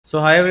So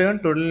hi everyone,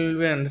 today we'll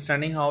be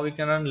understanding how we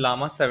can run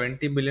Llama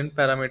 70 billion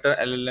parameter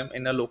LLM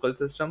in a local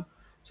system.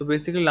 So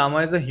basically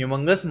Llama is a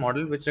humongous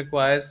model which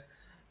requires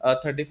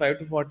 35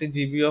 to 40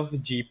 GB of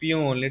GPU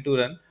only to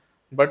run.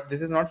 But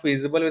this is not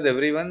feasible with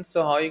everyone.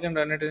 So how you can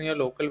run it in your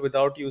local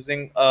without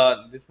using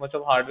this much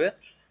of hardware?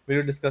 We'll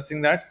be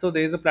discussing that. So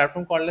there is a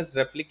platform called as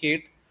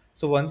Replicate.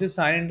 So once you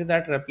sign into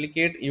that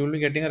Replicate, you will be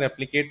getting a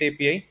Replicate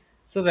API.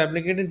 So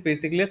Replicate is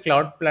basically a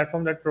cloud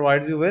platform that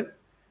provides you with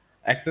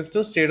access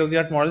to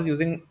state-of-the-art models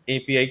using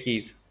API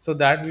keys. So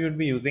that we would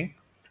be using.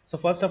 So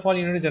first of all,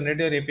 you need to generate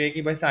your API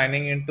key by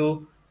signing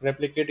into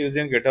Replicate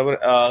using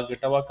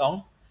GitHub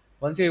account.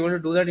 Once you're able to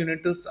do that, you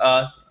need to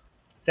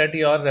set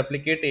your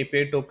Replicate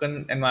API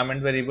token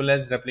environment variable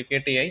as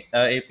Replicate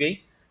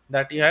API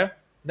that you have.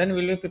 Then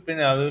we will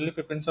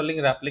be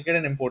installing Replicate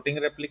and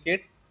importing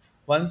Replicate.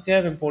 Once you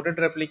have imported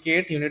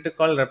Replicate, you need to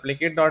call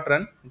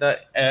replicate.run the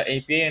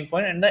API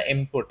endpoint and the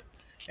input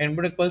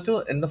equals to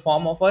in the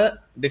form of a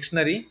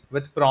dictionary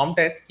with prompt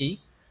as key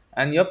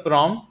and your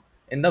prompt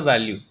in the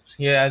value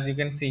here, as you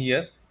can see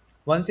here.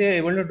 Once you're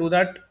able to do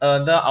that,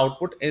 the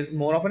output is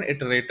more of an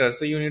iterator,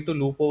 so you need to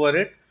loop over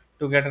it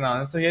to get an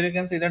answer. So here you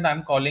can see that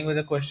I'm calling with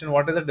a question,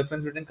 what is the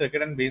difference between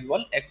cricket and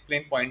baseball,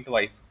 explain point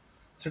wise.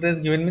 So it has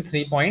given me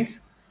 3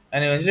 points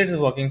and eventually it is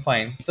working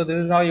fine. So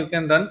this is how you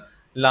can run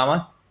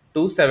llama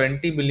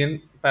 270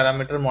 billion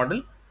parameter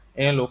model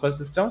in a local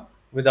system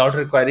without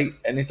requiring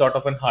any sort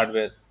of an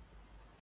hardware.